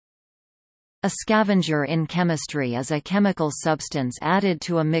A scavenger in chemistry is a chemical substance added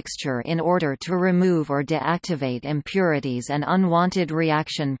to a mixture in order to remove or deactivate impurities and unwanted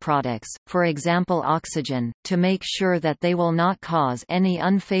reaction products, for example oxygen, to make sure that they will not cause any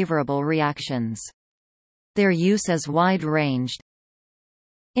unfavorable reactions. Their use is wide-ranged.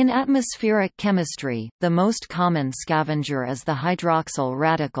 In atmospheric chemistry, the most common scavenger is the hydroxyl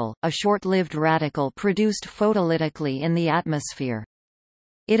radical, a short-lived radical produced photolytically in the atmosphere.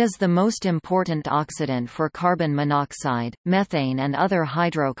 It is the most important oxidant for carbon monoxide, methane and other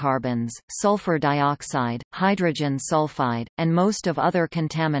hydrocarbons, sulfur dioxide, hydrogen sulfide, and most of other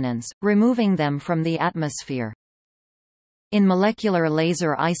contaminants, removing them from the atmosphere. In molecular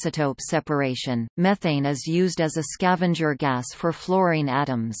laser isotope separation, methane is used as a scavenger gas for fluorine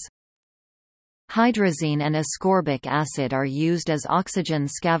atoms. Hydrazine and ascorbic acid are used as oxygen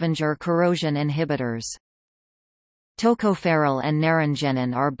scavenger corrosion inhibitors. Tocopherol and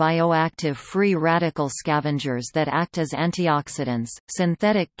naringenin are bioactive free radical scavengers that act as antioxidants.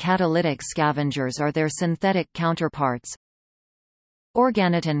 Synthetic catalytic scavengers are their synthetic counterparts.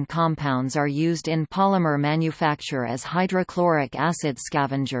 Organotin compounds are used in polymer manufacture as hydrochloric acid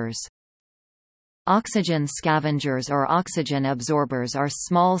scavengers. Oxygen scavengers or oxygen absorbers are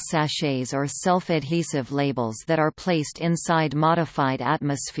small sachets or self-adhesive labels that are placed inside modified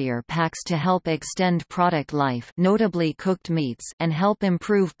atmosphere packs to help extend product life, notably cooked meats, and help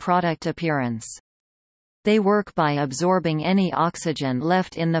improve product appearance. They work by absorbing any oxygen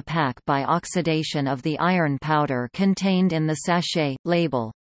left in the pack by oxidation of the iron powder contained in the sachet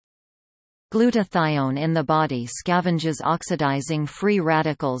label. Glutathione in the body scavenges oxidizing free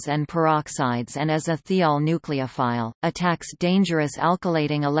radicals and peroxides and as a thiol nucleophile, attacks dangerous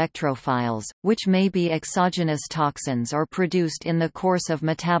alkylating electrophiles, which may be exogenous toxins or produced in the course of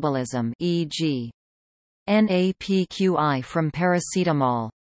metabolism, e.g. NAPQI from paracetamol.